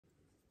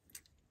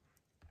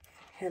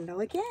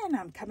Hello again.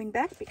 I'm coming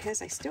back because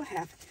I still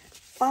have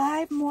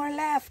 5 more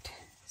left.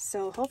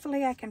 So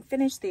hopefully I can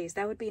finish these.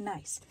 That would be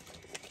nice.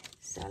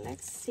 So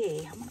let's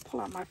see. I'm going to pull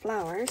out my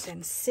flowers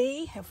and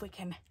see if we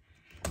can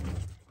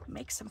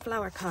make some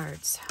flower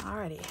cards.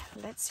 Alrighty,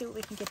 let's see what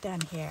we can get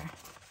done here.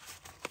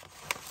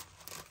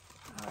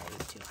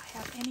 Alrighty, do I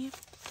have any of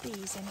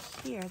these in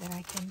here that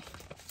I can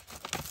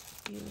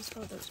use?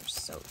 Oh, those are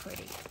so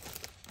pretty.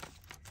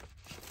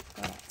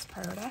 That's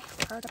Perda,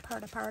 Perda,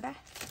 Perda, Perda.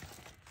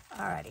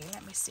 Alrighty,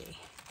 let me see.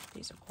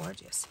 These are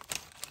gorgeous.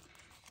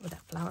 With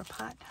that flower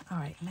pot.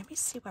 Alright, let me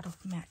see what'll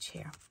match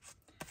here.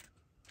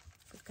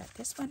 We've got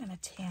this one and a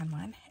tan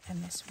one,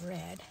 and this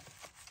red,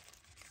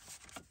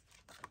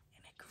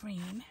 and a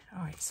green.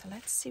 Alright, so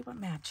let's see what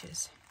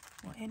matches.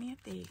 Well, any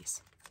of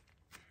these.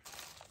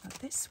 Now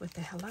this with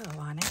the hello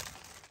on it,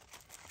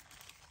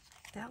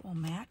 that will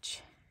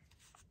match.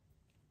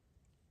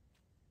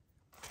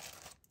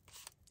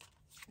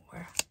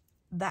 Or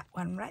that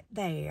one right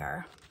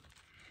there.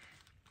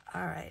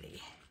 Alrighty.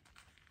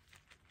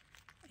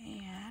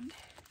 And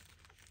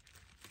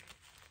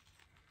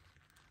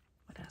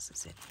what else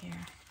is in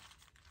here?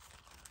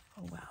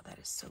 Oh wow, that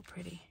is so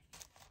pretty.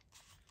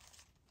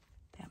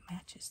 That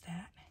matches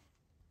that.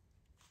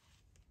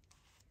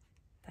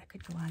 That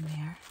could go on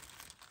there.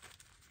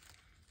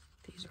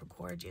 These are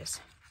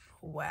gorgeous.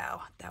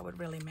 Wow, that would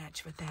really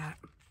match with that.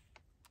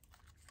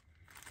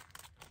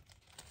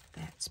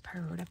 That's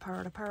Perda,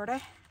 Perda,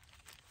 Perda.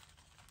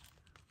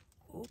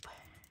 Oop.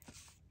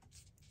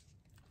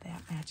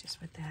 That matches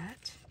with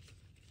that.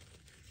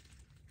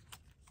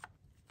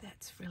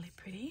 That's really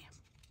pretty.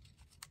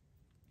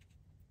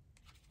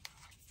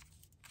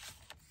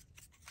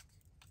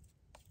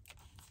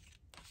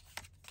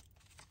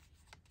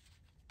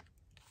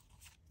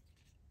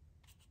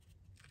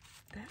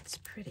 That's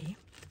pretty.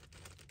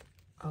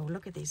 Oh,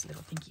 look at these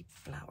little pinky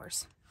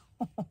flowers.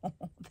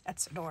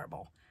 That's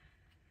adorable.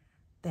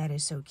 That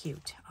is so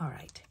cute. All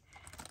right.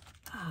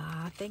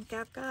 I think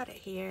I've got it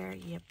here.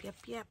 Yep, yep,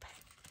 yep.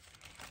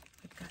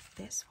 We've got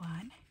this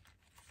one.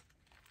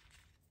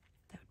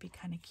 That would be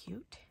kind of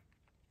cute.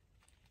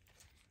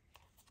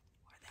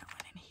 Or that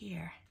one in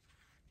here.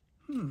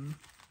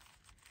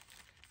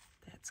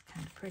 That's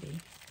kind of pretty.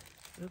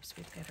 Oops,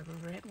 we've got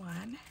a red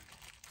one.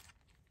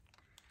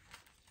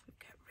 We've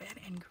got red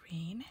and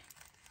green.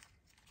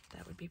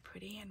 That would be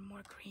pretty, and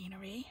more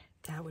greenery.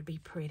 That would be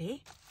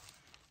pretty.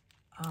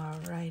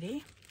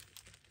 Alrighty.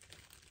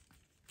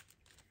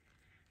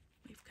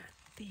 We've got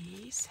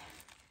these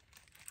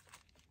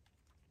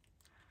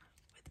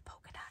with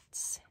polka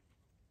dots.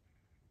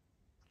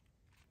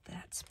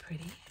 That's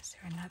pretty. Is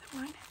there another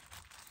one?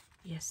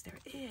 Yes, there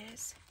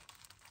is.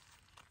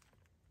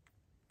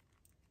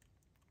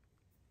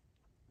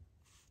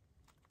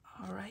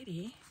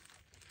 Alrighty.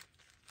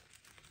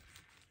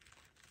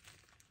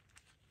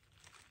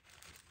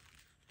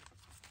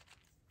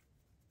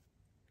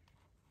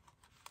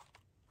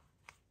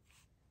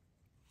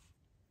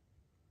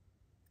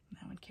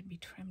 That one can be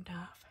trimmed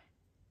off.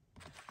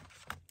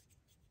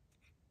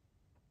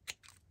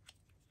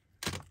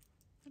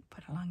 And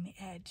put along the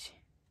edge.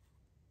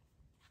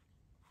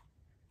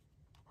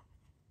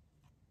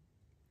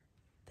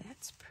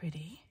 That's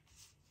pretty.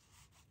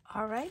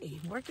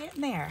 Alrighty, we're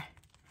getting there.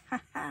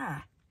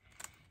 Ha-ha.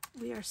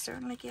 We are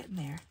certainly getting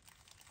there.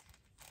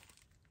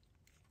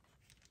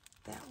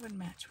 That would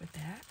match with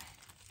that.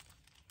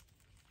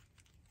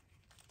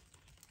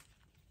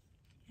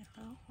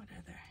 Yellow, what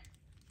other?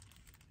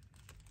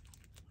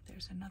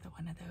 There's another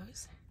one of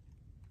those.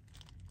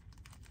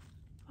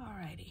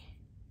 Alrighty.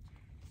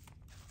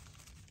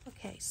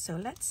 Okay, so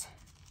let's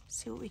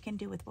see what we can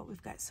do with what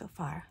we've got so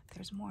far.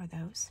 There's more of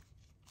those.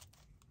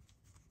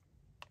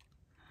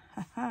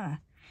 Haha.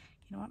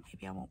 You know what?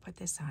 Maybe I won't put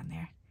this on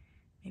there.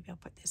 Maybe I'll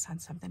put this on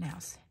something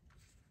else.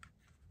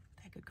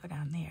 That could go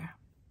down there.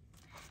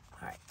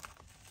 All right.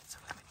 So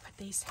let me put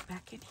these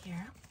back in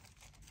here.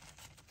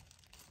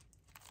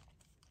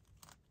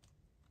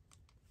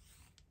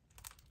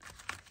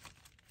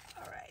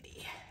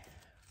 Alrighty.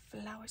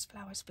 Flowers,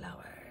 flowers,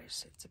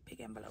 flowers. It's a big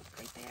envelope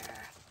right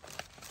there.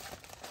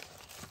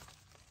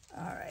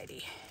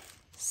 Alrighty.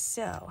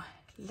 So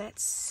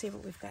let's see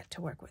what we've got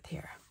to work with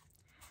here.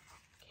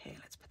 Okay,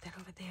 let's put that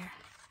over there.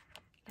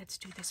 Let's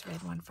do this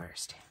red one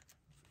first.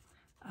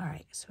 All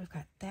right, so we've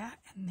got that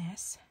and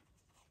this.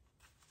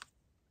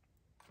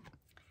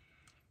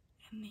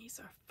 And these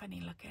are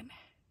funny looking.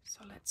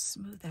 So let's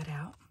smooth that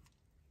out.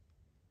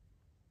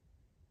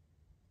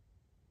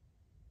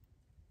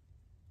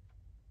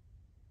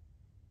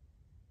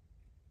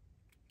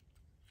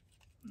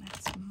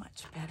 That's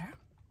much better.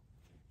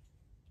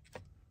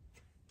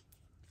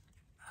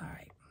 All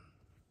right.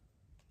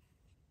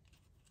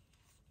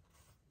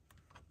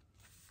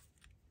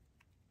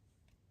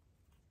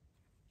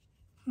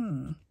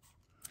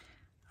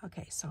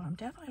 Okay, so I'm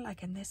definitely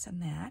liking this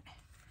and that.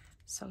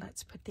 So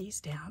let's put these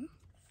down.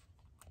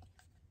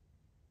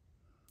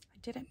 I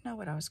didn't know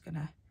what I was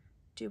gonna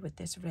do with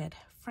this red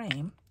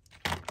frame.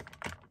 But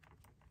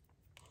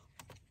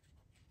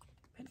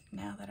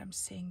now that I'm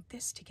seeing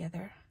this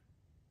together,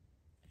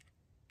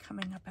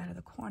 coming up out of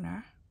the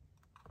corner.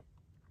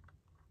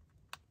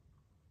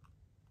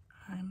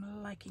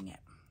 I'm liking it.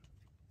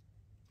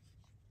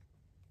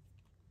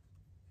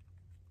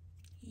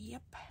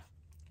 Yep.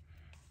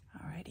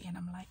 Alrighty, and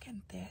I'm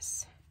liking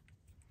this.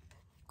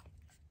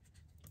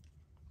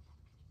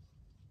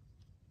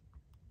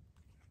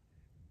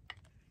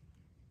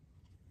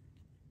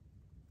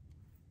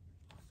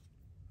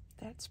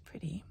 That's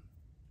pretty.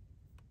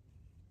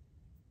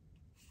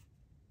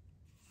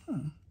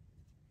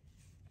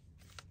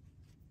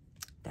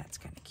 That's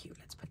kind of cute.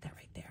 Let's put that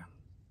right there.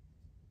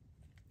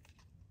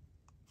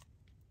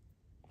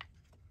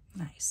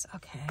 Nice.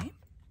 Okay.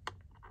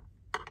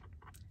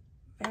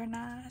 Very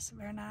nice,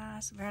 very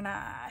nice, very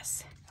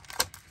nice.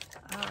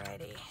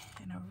 Alrighty,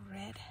 and a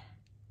red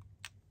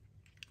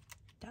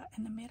dot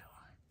in the middle.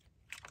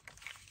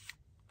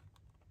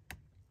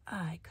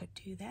 I could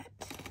do that.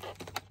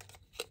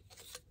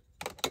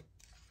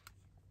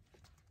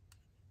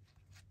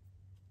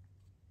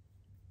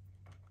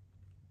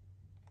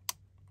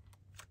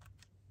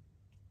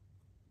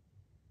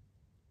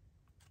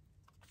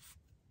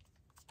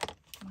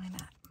 Why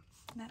not?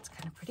 That's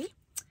kind of pretty.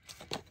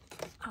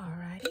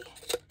 Alrighty.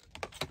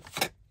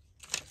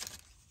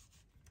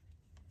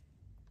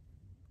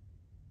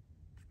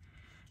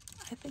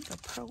 I think a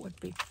pearl would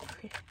be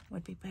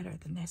better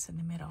than this in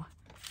the middle.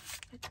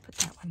 Let's put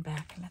that one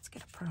back and let's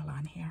get a pearl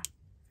on here.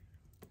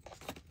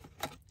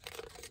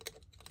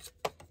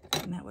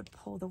 And that would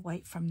pull the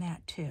white from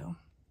that too.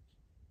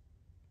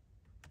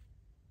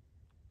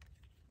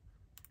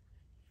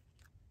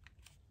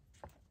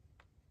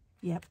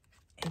 Yep,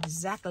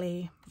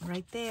 exactly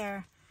right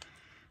there.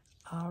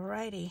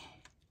 Alrighty,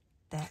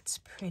 that's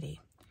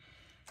pretty.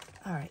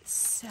 All right,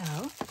 so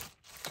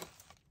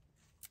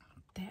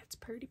that's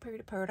pretty.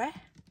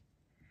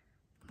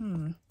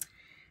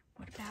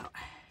 What about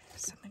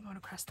something going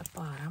across the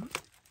bottom?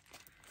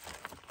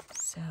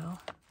 So,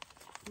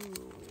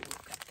 ooh,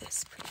 got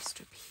this pretty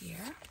strip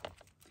here.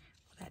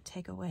 Will that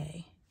take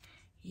away?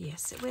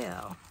 Yes, it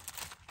will.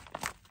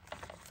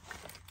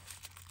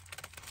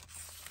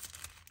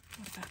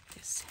 What about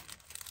this?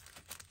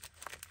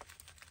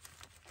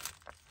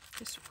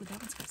 Ooh, that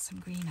one's got some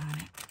green on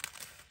it.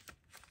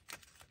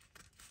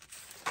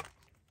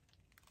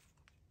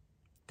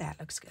 That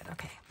looks good.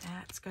 Okay,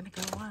 that's gonna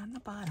go on the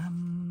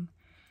bottom,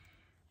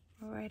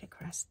 right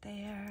across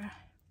there.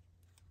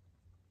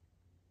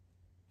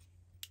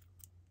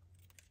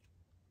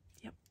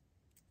 Yep.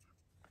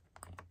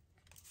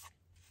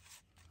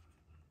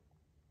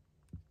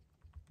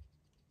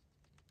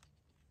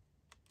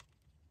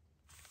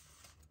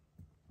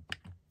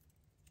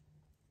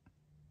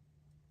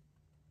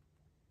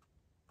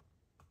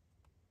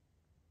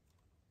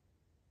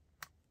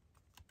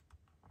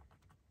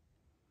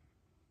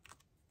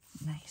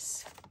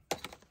 Nice.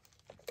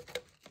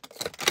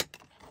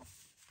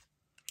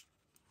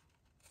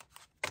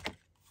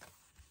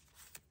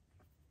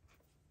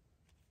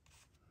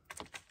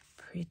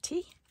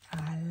 Pretty.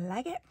 I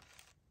like it.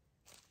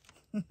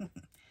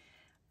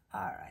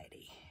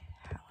 Alrighty.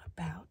 How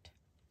about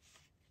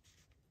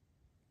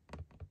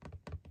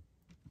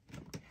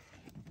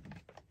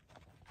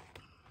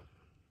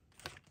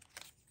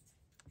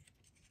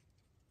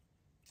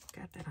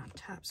got that on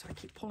top, so I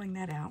keep pulling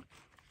that out.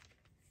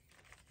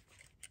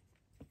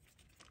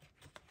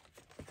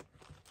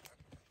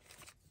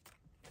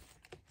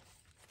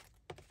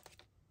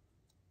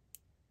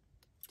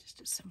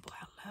 Just a simple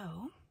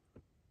hello.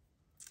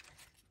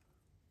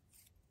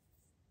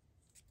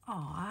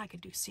 Oh, I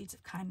could do seeds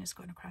of kindness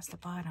going across the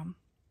bottom.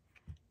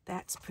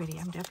 That's pretty.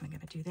 I'm definitely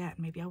going to do that.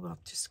 Maybe I will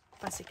just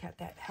fussy cut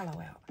that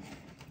hello out.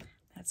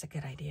 That's a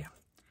good idea.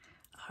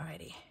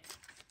 Alrighty.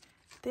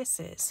 This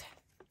is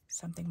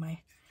something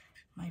my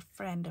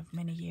friend of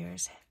many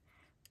years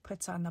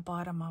puts on the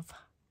bottom of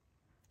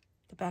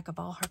the back of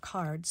all her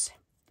cards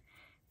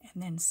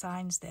and then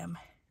signs them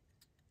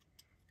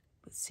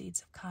with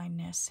seeds of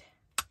kindness.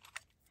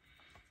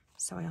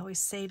 So I always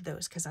save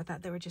those because I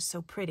thought they were just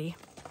so pretty.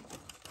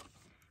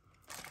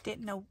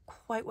 Didn't know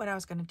quite what I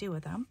was going to do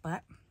with them,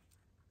 but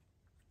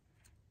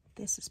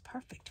this is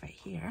perfect right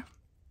here.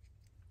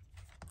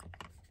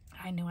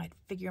 I knew I'd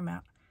figure them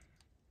out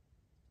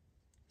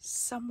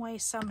some way,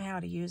 somehow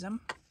to use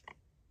them.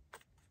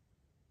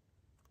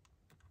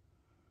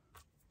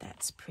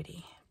 That's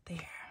pretty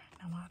there.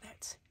 Now while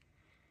that's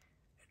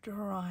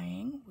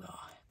drying, we'll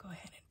go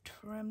ahead and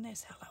trim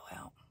this hello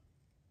out.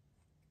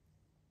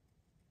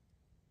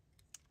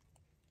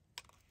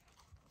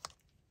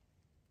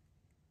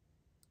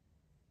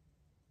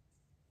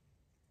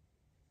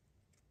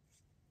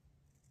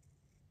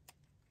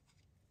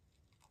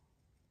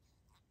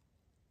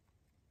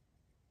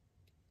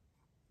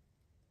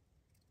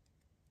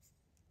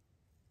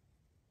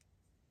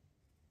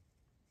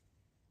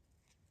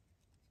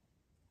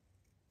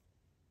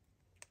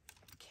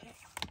 Okay.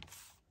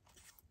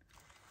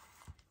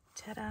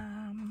 Ta-da!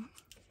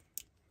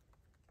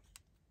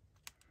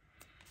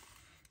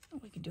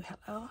 We can do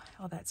hello.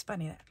 Oh, that's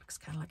funny. That looks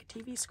kind of like a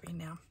TV screen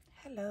now.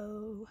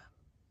 Hello.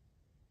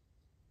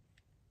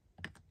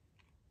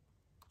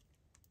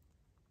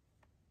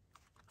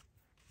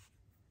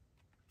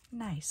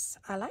 Nice.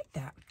 I like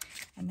that.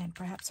 And then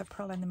perhaps a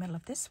pearl in the middle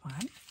of this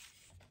one.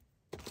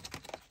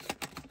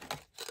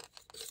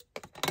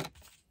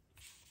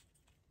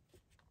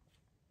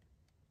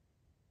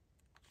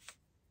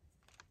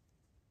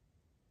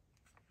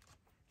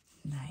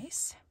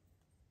 Nice.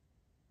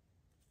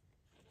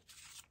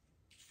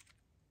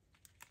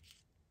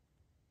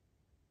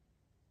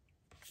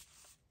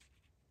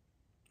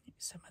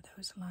 Some of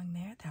those along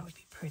there. That would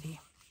be pretty.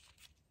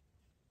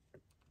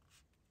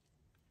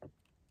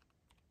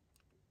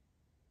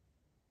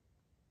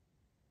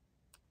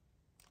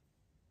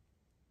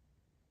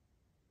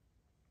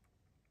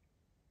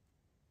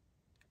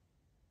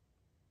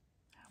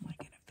 How am I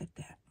going to fit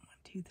that? 1,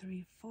 2,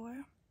 3,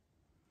 4.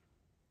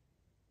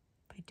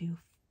 If I do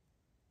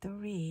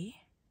 3,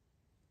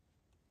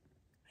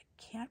 I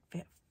can't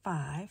fit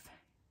 5,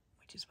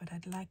 which is what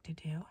I'd like to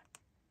do.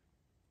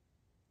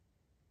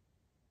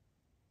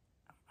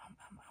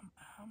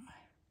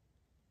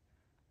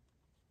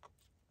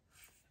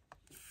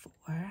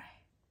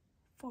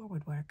 4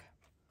 would work.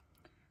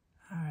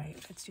 All right,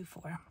 let's do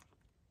 4.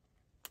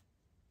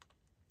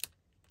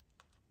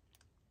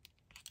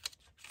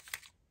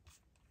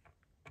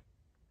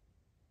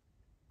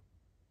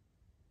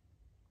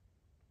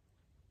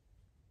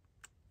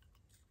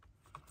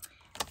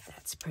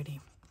 That's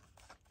pretty.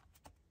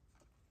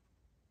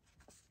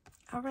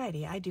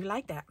 Alrighty, I do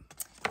like that.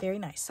 Very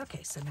nice.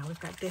 Okay, so now we've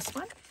got this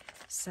one.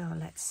 So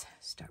let's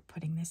start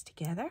putting this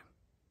together.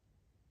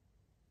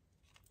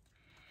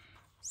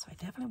 So I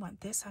definitely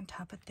want this on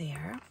top of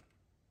there.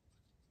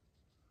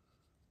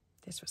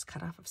 This was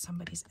cut off of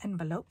somebody's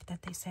envelope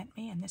that they sent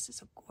me, and this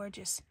is a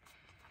gorgeous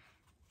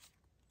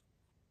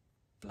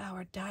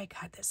flower die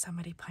cut that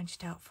somebody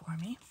punched out for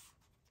me.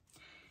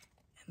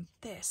 And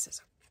this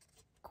is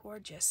a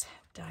gorgeous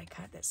die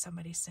cut that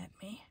somebody sent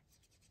me.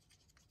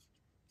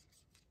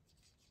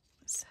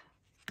 It's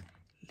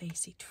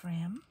lacy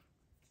trim.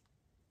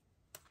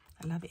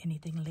 I love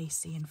anything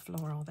lacy and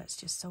floral. That's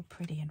just so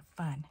pretty and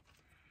fun.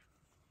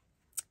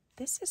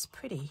 This is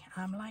pretty.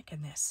 I'm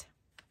liking this.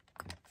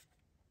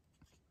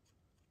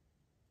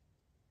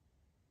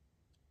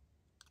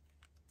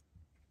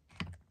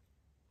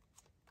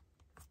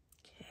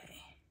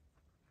 Okay.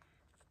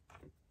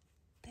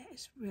 That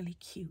is really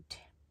cute.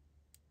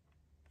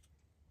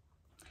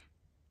 I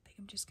think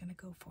I'm just going to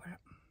go for it.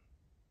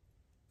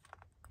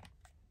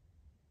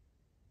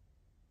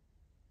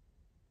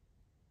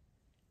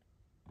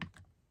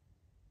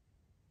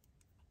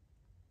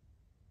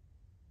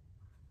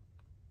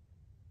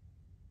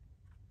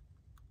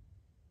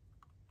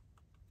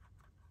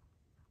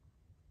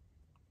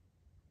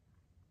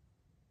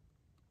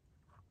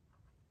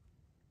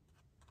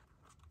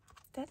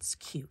 That's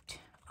cute.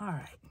 All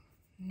right,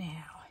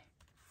 now,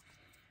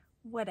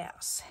 what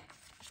else?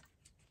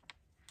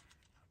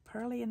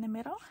 Pearly in the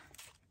middle?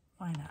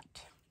 Why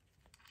not?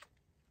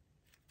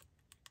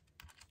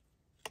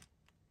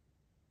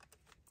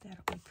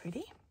 That'll be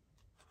pretty.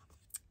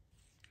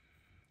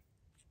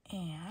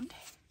 And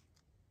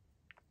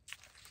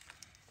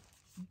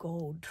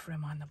gold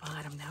trim on the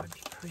bottom. That would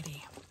be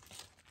pretty.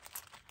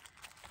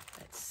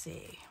 Let's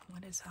see.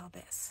 What is all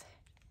this?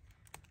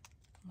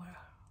 More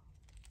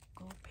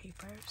gold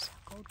papers.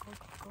 Gold, gold,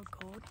 gold, gold,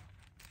 gold.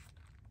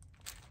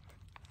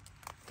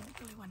 Don't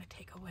really want to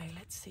take away.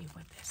 Let's see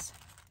what this.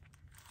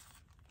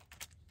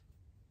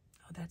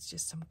 Oh, that's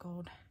just some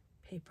gold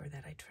paper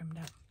that I trimmed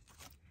up.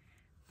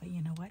 But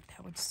you know what?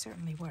 That would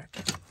certainly work.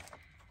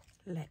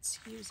 Let's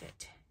use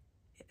it.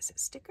 Is it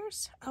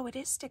stickers? Oh, it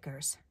is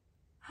stickers.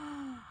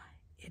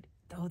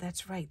 Oh,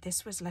 that's right.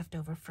 This was left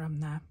over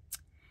from the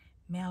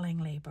mailing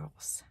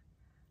labels.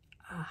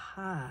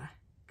 Aha.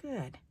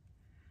 Good.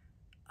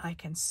 I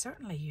can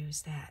certainly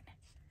use that.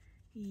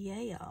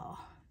 Yeah. Oh,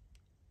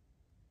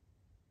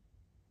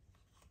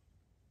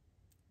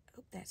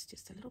 that's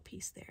just a little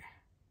piece there.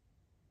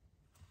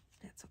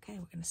 That's okay.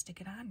 We're going to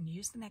stick it on and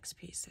use the next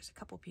piece. There's a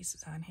couple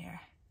pieces on here.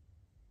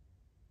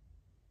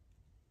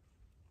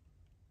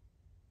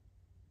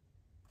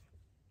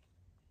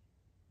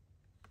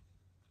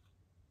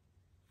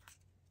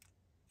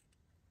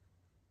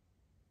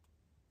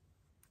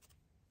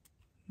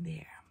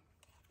 There.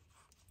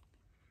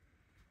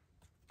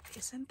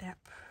 Isn't that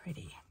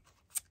pretty?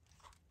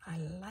 I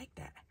like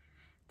that.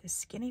 The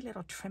skinny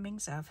little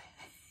trimmings of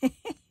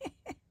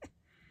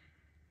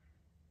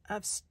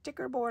of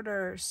sticker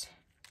borders.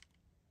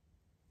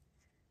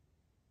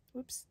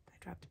 Whoops, I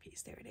dropped a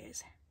piece. There it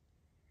is.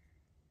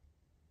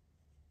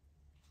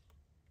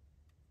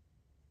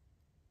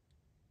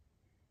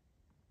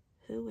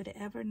 Who would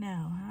ever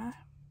know, huh?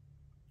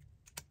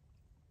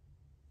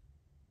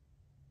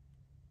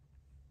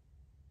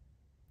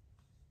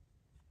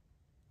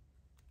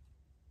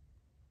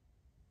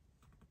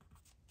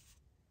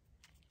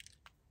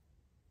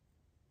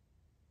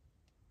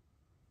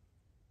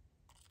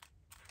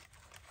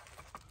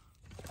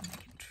 I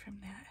can trim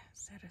that.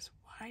 Is that as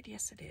wide?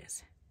 Yes, it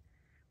is.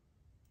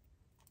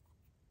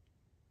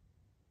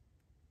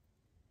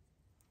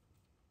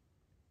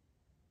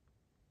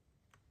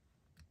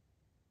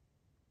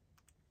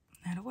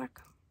 That'll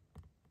work.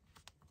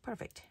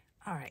 Perfect.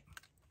 All right.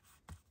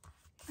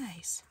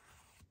 Nice.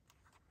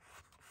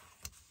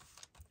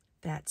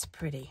 That's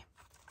pretty.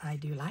 I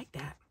do like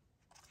that.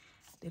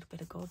 A little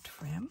bit of gold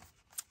trim.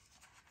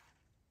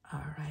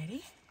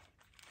 Alrighty.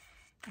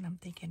 And I'm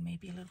thinking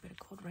maybe a little bit of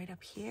gold right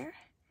up here.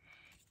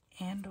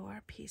 And or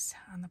a piece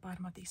on the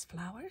bottom of these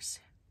flowers.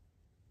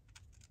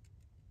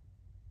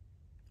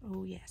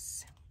 Oh,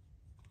 yes.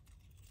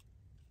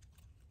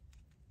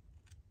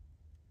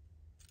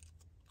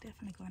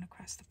 Definitely going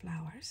across the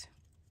flowers.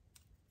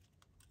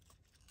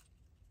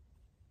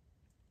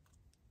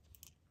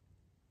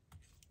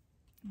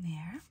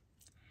 There.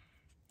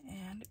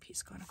 And a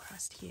piece going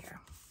across here.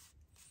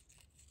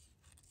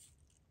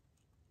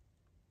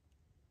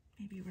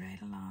 Maybe right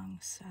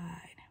alongside.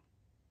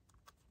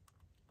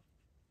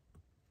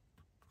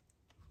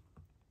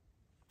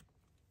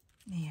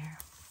 There.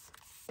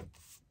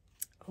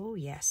 Oh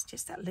yes,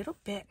 just that little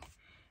bit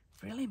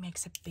really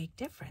makes a big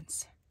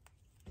difference.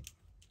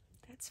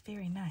 That's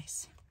very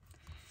nice.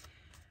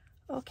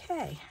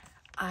 Okay,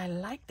 I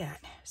like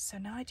that. So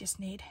now I just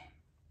need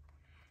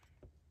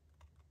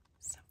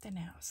something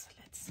else.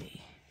 Let's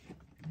see.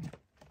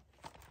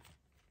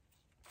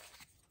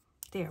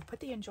 There, put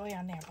the enjoy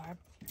on there, Barb.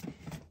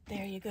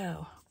 There you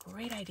go.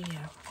 Great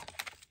idea.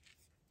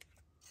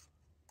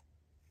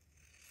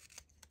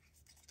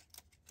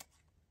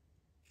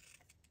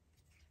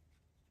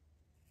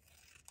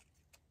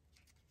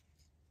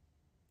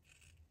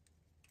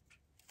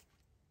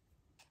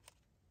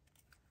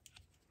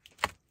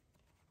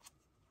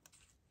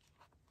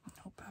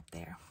 Nope, up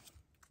there.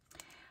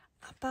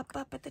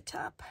 Up at the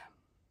top.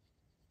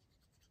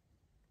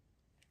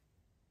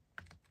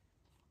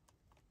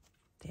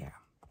 There.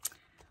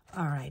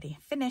 Alrighty,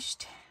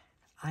 finished.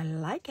 I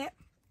like it.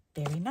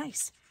 Very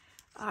nice.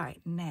 All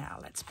right, now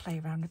let's play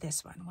around with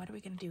this one. What are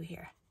we going to do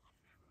here?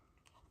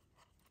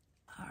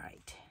 All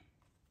right,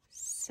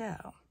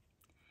 so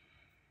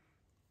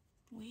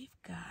we've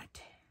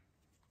got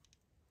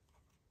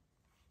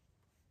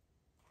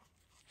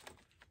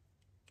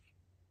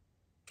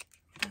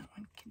that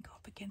one can go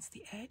up against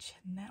the edge,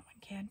 and that one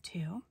can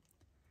too.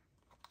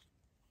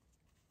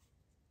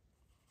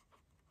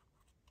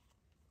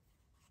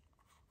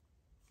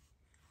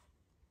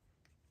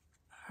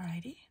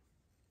 Alrighty,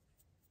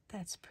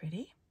 that's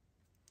pretty.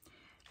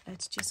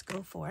 Let's just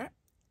go for it.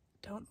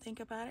 Don't think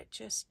about it,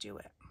 just do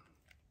it.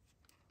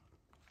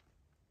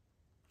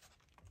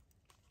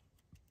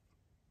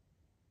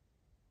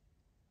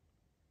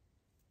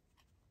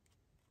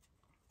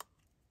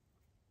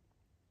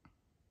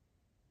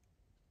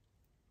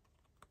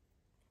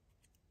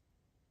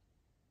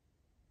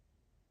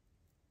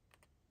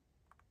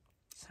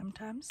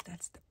 Sometimes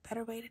that's the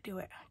better way to do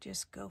it.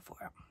 Just go for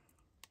it.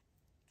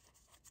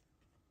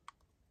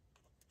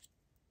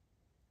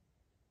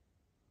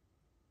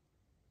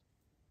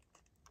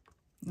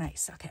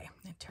 Nice, okay.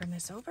 And turn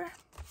this over.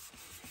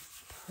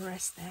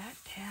 Press that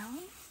down.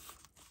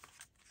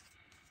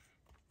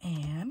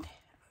 And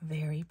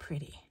very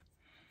pretty.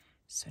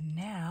 So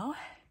now,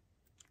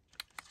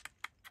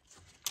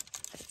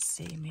 let's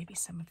see, maybe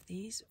some of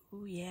these.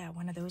 Oh yeah,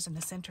 one of those in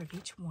the center of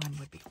each one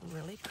would be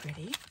really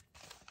pretty.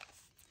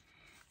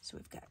 So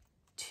we've got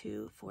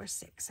 2, 4,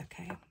 6,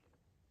 okay?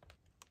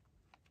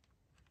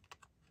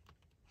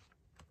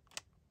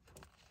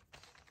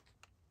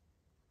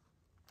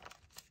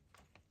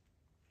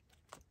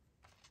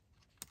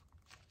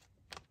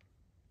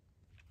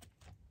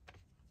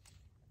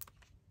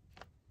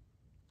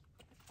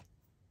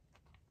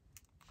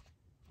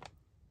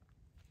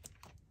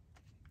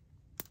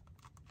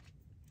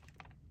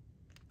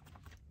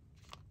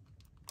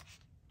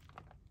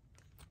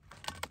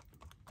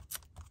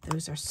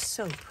 Those are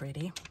so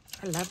pretty.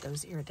 I love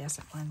those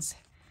iridescent ones.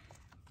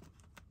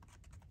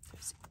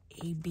 There's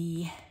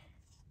AB.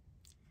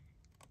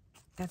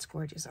 That's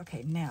gorgeous.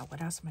 Okay, now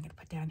what else am I going to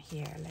put down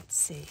here? Let's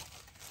see.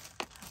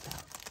 How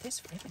about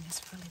this ribbon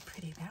is really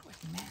pretty. That would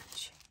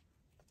match.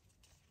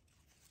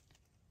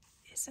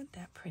 Isn't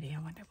that pretty?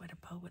 I wonder what a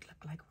bow would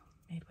look like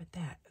made with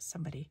that.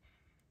 Somebody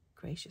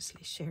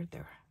graciously shared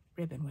their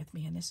ribbon with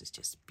me, and this is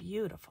just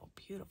beautiful,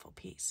 beautiful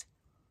piece.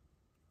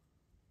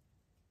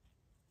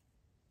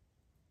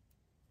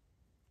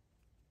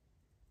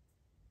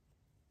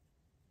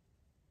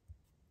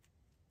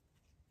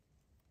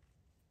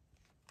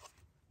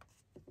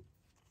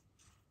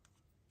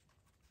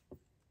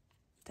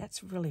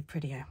 That's really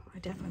pretty. I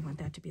definitely want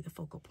that to be the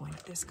focal point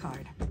of this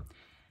card.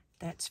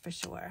 That's for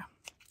sure.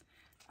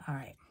 All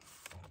right.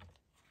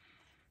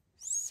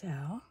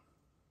 So,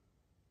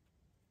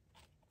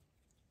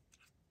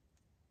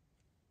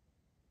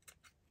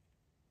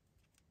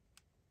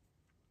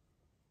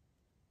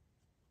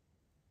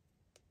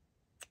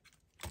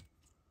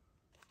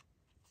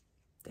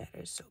 that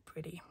is so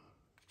pretty.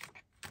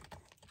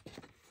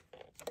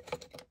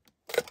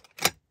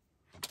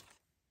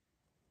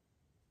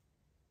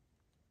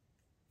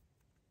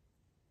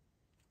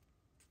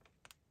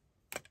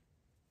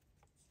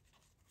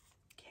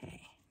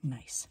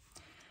 Nice.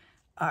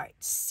 All right,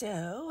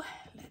 so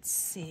let's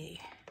see.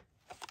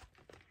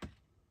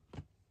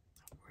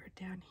 We're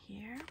down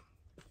here.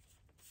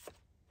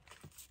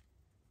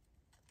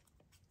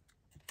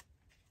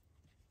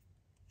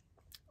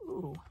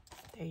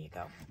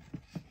 go.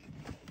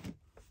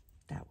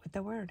 That with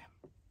the word.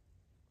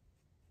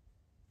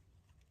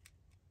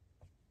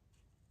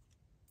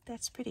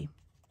 That's pretty.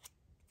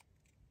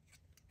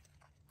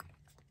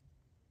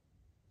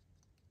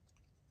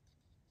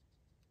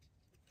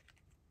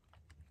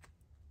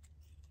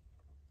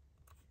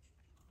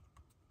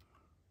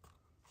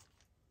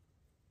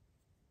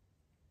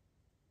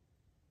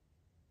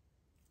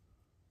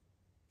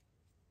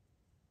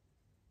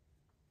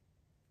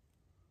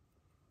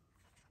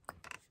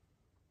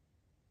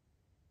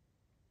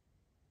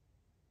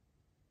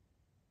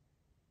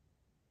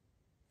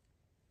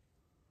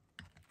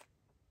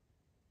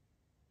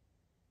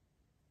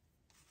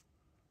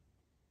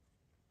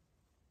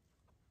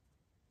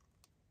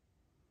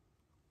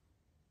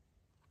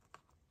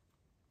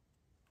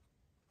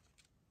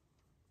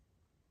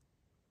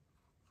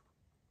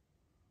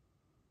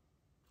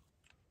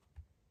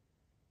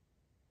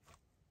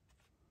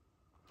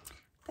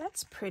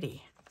 That's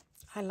pretty.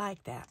 I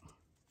like that.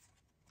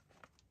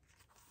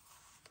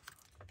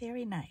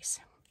 Very nice.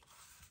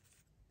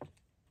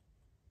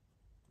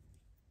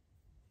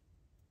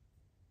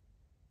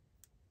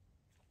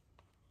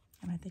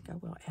 And I think I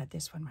will add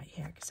this one right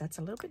here because that's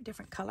a little bit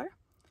different color.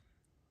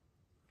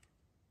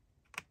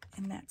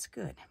 And that's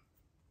good.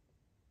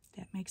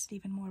 That makes it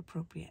even more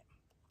appropriate.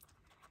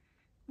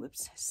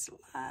 Whoops,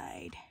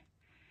 slide.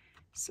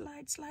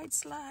 Slide, slide,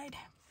 slide.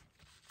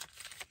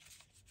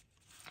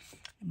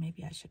 And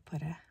maybe I should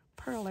put a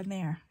pearl in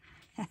there.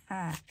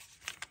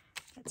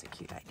 That's a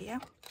cute idea.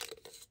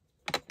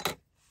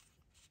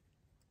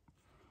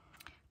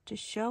 To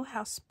show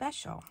how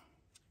special.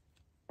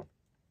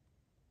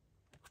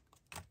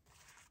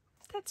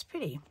 That's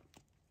pretty.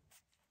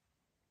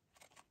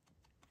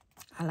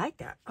 I like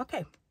that.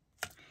 Okay.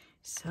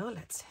 So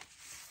let's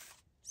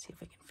see if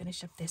we can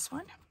finish up this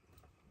one.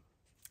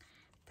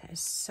 That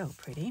is so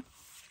pretty.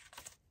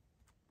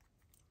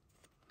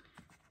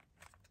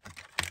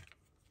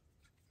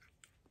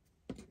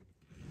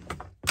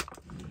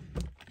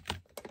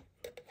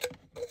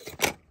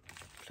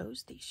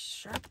 Close these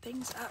sharp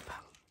things up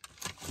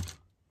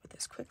with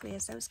as quickly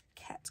as those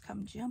cats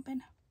come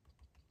jumping.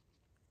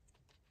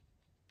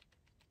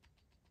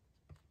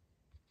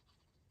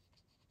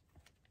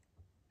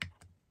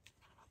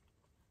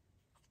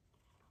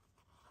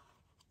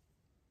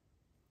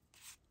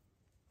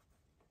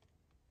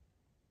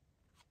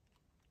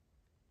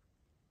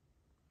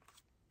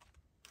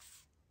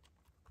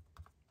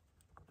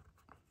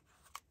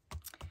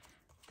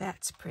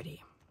 That's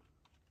pretty.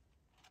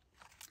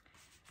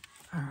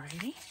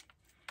 Alrighty.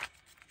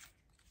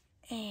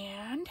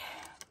 And,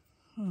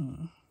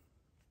 I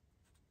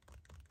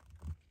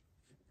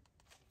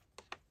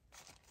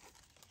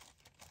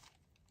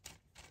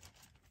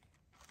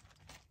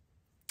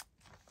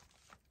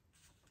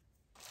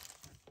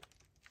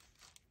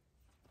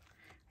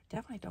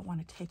definitely don't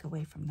want to take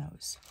away from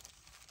those.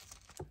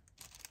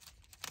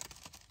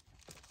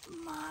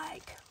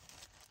 Mike.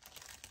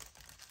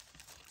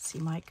 See,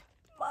 Mike?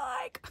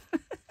 Mike.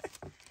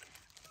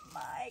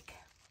 Mike.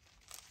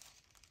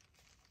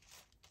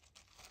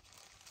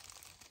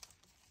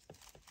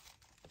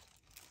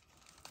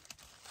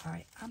 All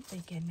right, I'm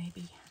thinking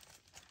maybe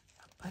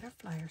a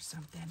butterfly or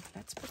something.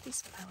 Let's put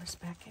these flowers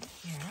back in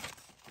here.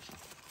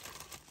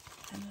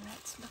 And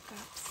let's look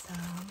up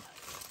some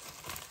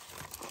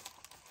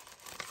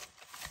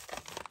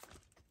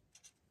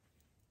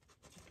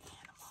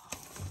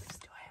animals.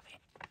 Do I have any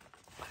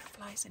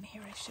butterflies in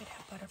here? I should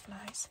have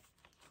butterflies.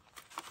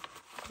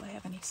 Do I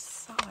have any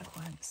solid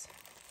ones?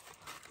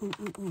 Ooh,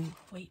 ooh, ooh.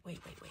 Wait.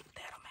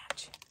 That'll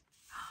match.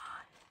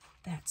 Ah,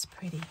 that's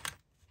pretty.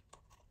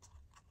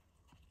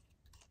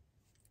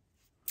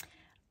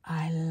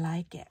 I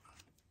like it.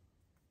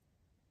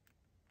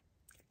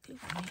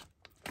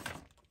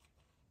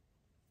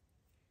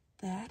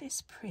 That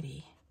is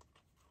pretty.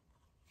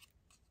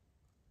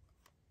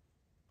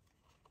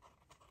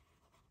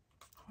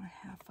 We're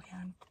halfway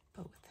on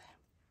both.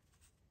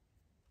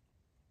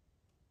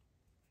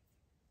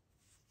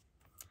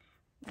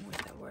 With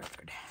the word.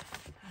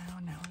 I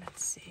don't know.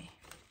 Let's see.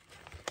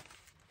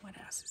 What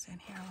else is in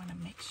here? I want to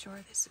make sure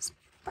this is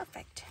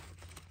perfect.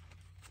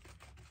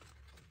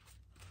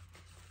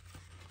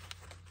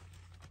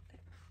 The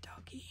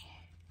doggy.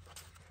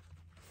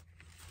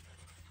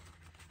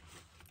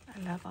 I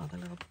love all the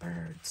little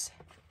birds.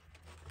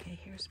 Okay,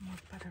 here's more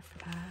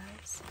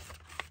butterflies.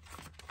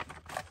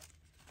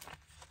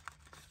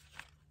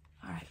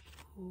 All right.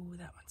 Ooh,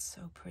 that one's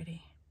so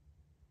pretty.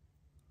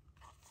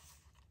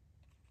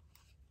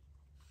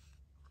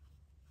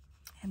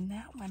 And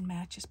that one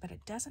matches, but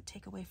it doesn't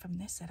take away from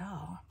this at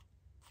all.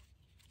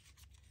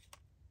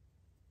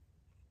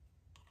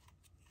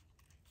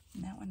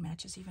 And that one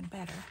matches even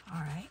better. All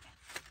right.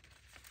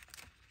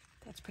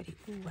 That's pretty.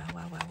 Ooh, wow.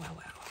 Wait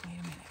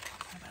a minute.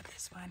 How about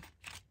this one?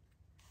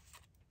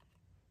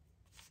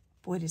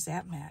 Boy, does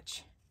that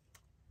match.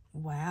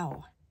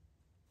 Wow.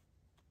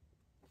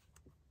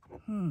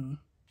 All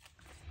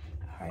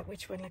right,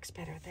 which one looks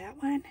better?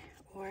 That one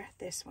or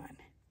this one?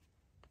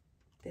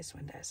 This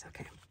one does,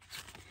 okay.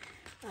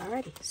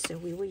 Alrighty, so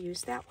we will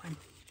use that one.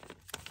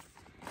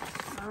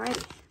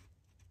 Alrighty.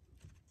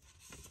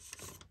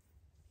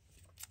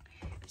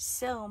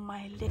 So,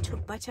 my little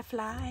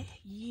butterfly,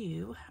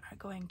 you are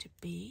going to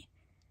be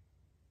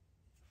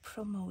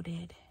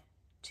promoted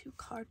to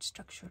card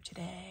structure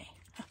today.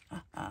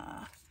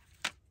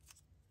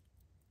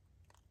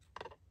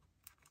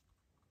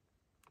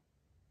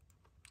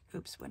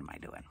 Oops, what am I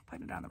doing?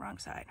 Putting it on the wrong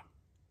side.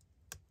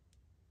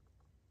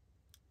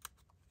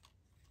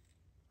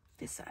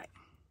 This side.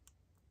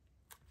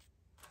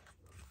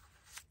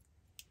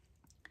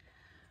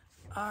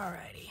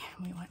 Alrighty,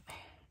 we want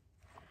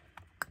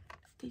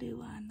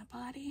glue on the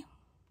body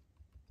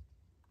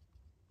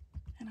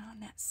and on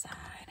that side.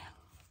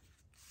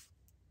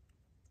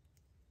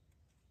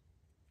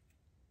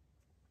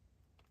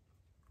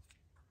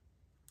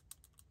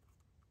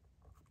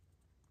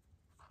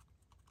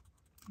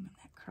 And then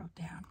that curled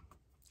down.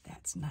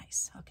 That's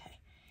nice. Okay.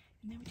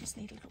 And then we just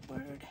need a little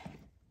word,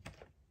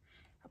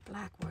 a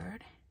black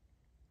word.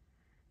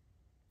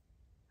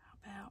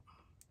 How about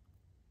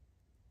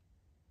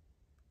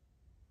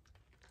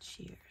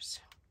cheers?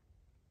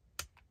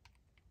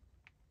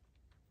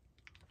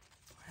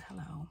 Or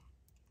hello.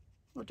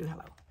 We'll do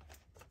hello.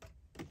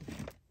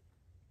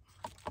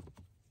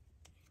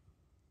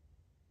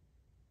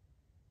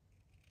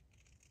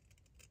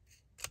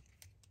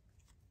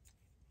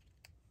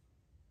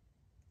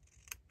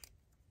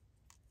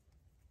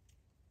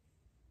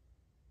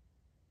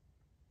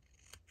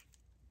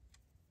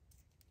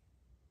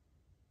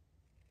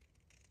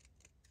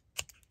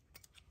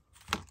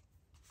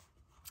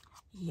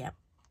 Yep.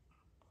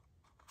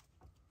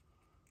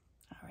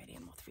 Alrighty,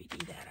 and we'll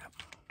 3D that up.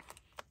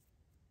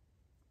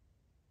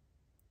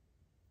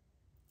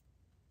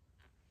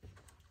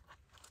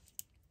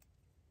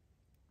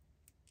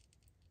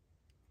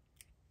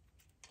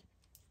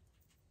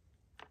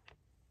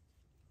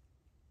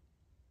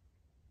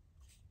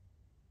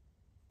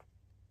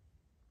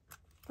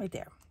 Right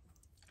there.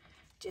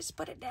 Just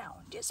put it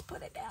down. Just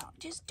put it down.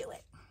 Just do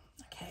it.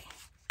 Okay.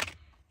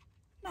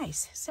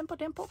 Nice. Simple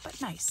dimple,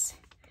 but nice.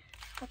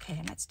 Okay,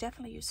 and let's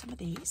definitely use some of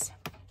these.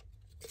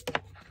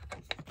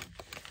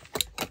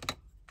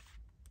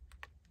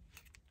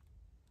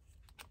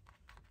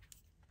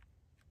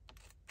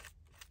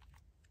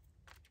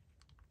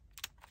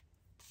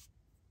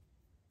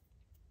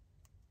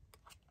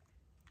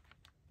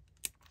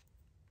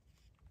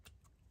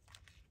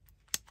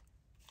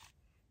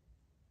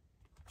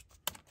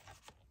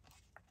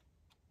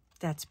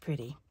 That's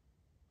pretty.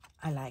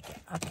 I like it.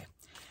 Okay.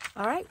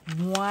 All right,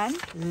 one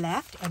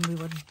left, and we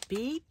will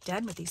be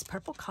done with these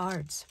purple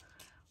cards.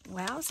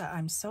 Wowza,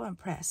 I'm so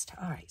impressed.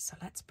 All right, so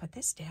let's put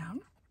this down.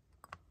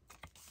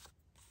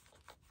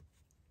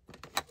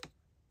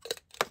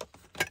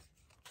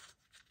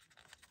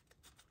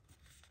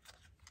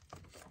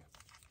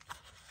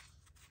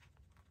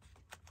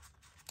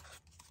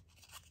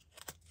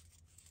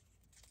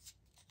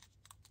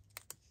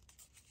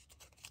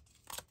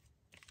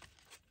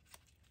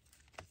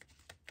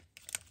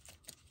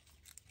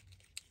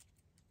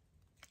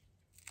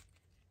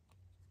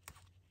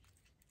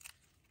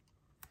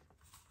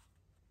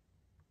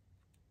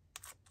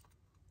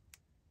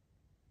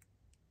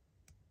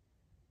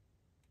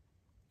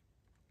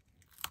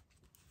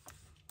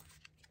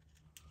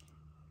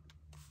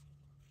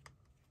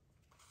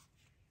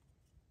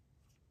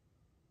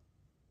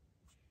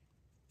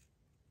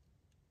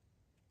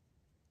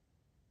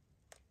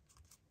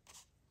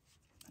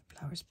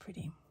 Flower's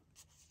pretty.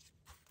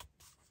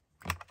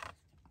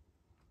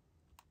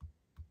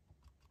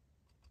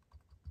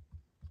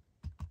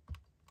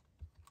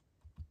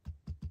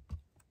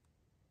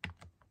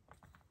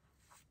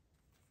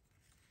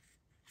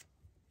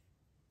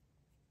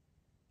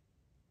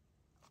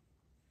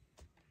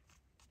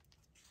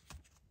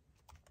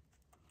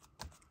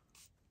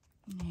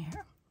 There.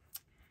 And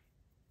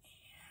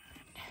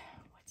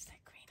what's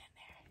that green in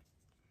there?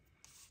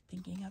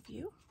 Thinking of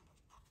you.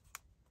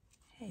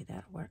 Hey,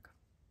 that'll work.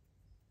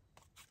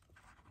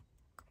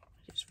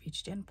 Just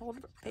reached in,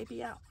 pulled the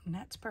baby out, and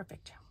that's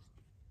perfect.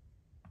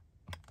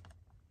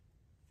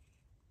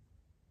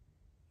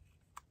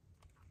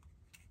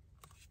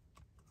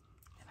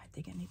 And I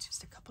think it needs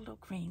just a couple of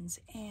greens.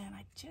 And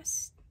I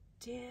just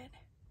did.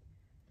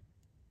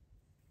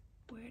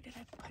 Where did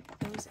I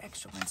put those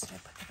extra ones? Did I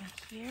put them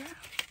in here?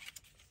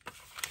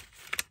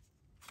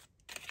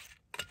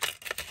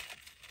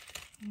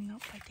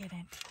 Nope, I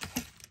didn't.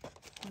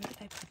 Where did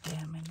I put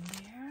them?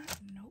 In there?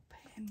 Nope.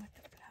 And with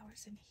the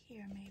flowers in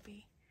here,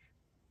 maybe.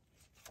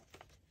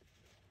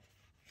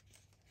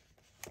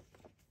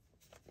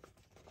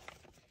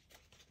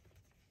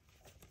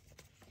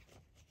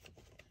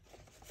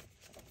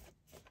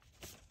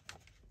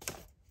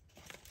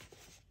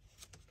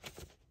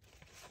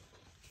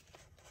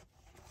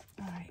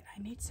 All right,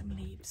 I need some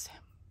leaves.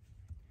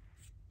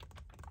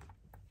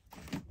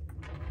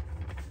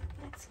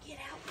 Let's get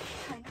out my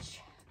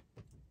punch.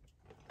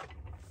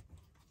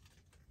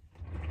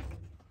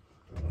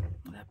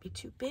 Will that be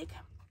too big?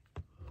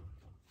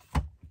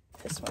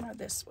 This one or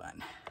this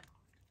one?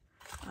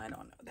 I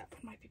don't know. That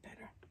one might be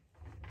better.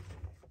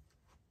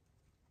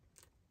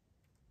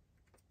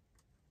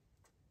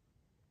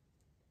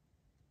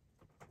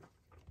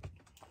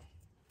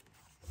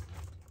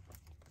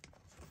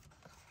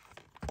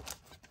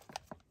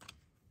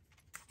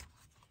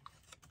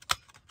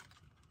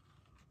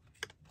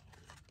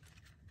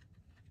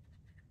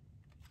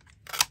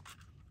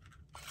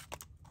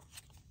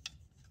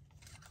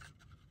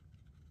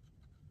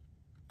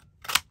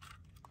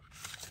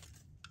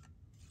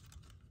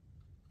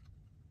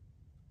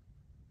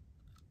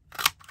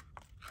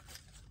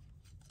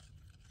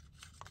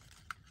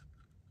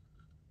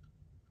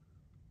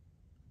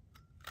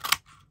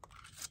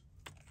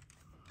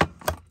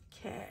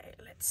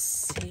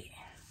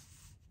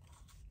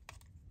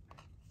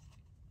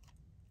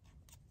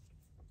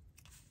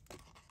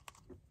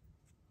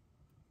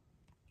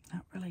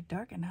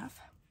 dark enough.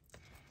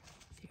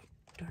 The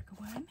darker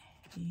one,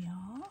 yeah.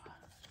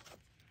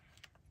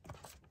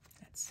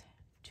 That's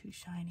too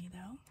shiny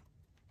though.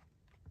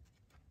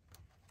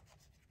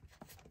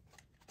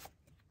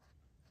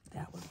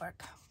 That would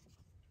work.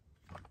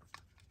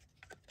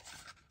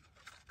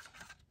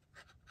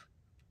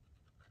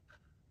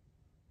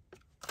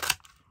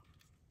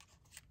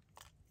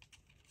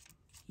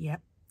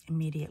 Yep,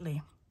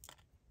 immediately.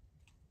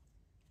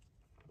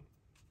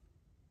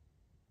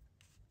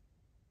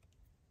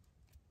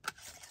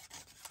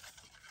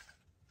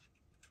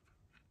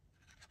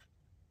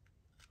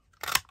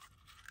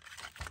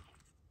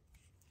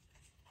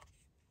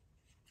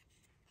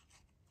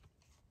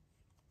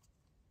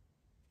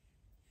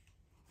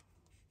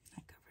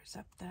 That covers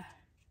up the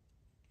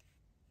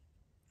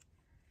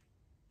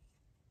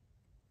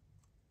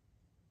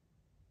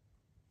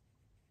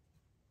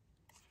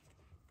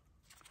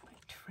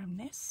from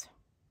this.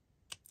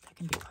 That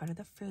can be part of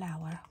the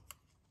flower.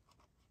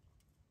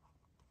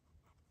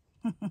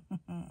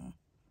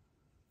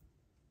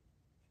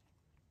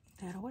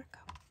 That'll work.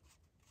 I'll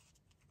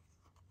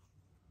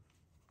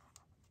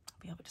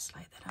be able to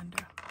slide that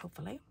under,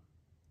 hopefully.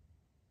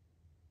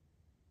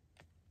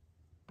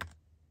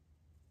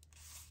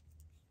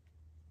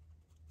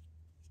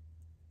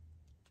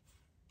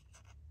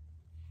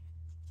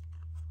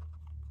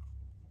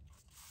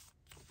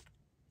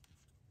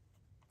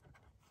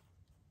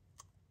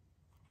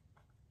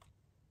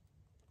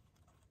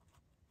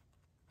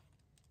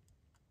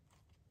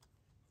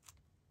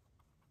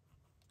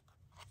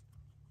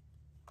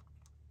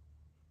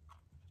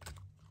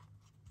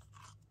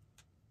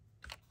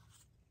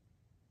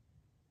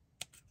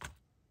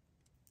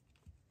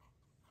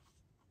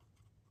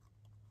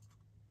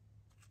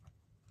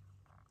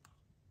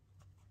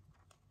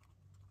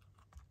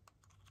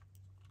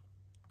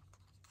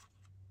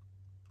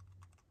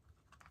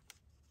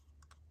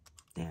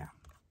 There.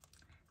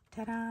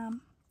 Ta-da!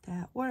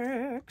 That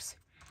works.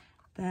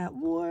 That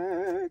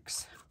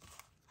works.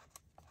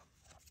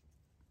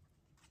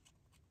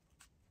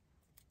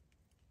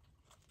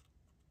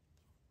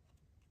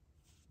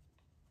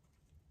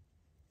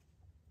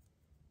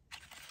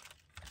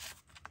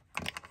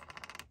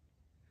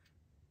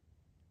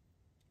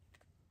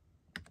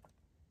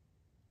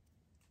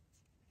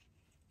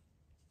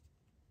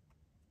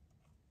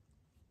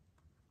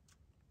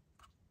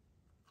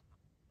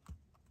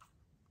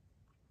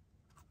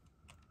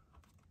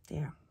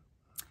 There.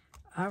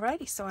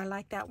 Alrighty, so I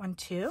like that one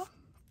too.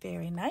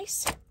 Very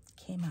nice.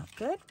 Came out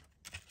good.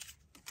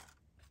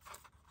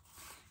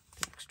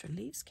 The extra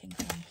leaves can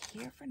go in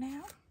here for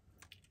now.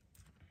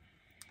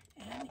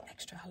 And the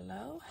extra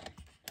hello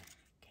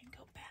can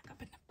go back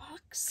up in the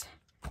box.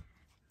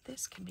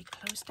 This can be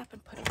closed up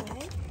and put away.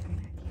 Back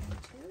here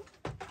too.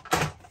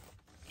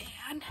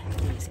 And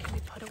these can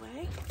be put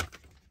away.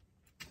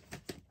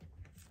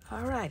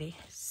 Alrighty,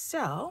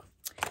 so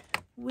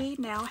we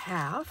now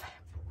have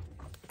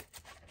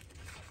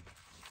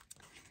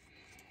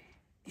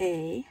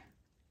a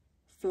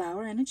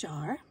flower in a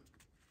jar.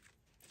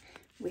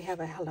 We have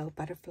a hello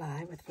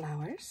butterfly with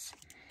flowers.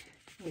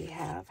 We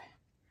have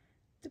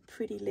the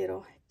pretty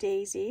little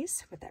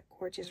daisies with that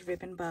gorgeous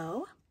ribbon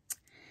bow.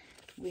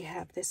 We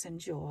have this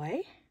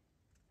enjoy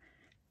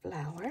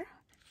flower.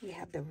 We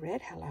have the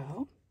red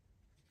hello.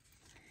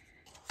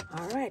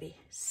 Alrighty,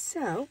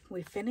 so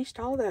we finished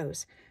all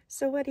those.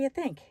 So what do you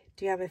think?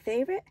 Do you have a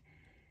favorite?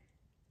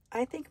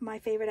 I think my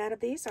favorite out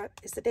of these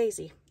is the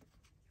daisy.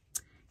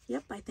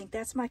 Yep, I think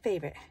that's my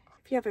favorite.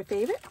 If you have a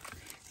favorite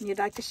and you'd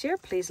like to share,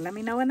 please let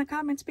me know in the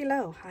comments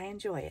below. I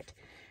enjoy it.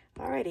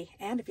 Alrighty,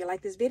 and if you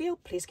like this video,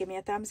 please give me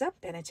a thumbs up.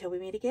 And until we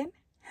meet again,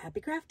 happy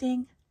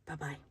crafting.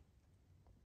 Bye-bye.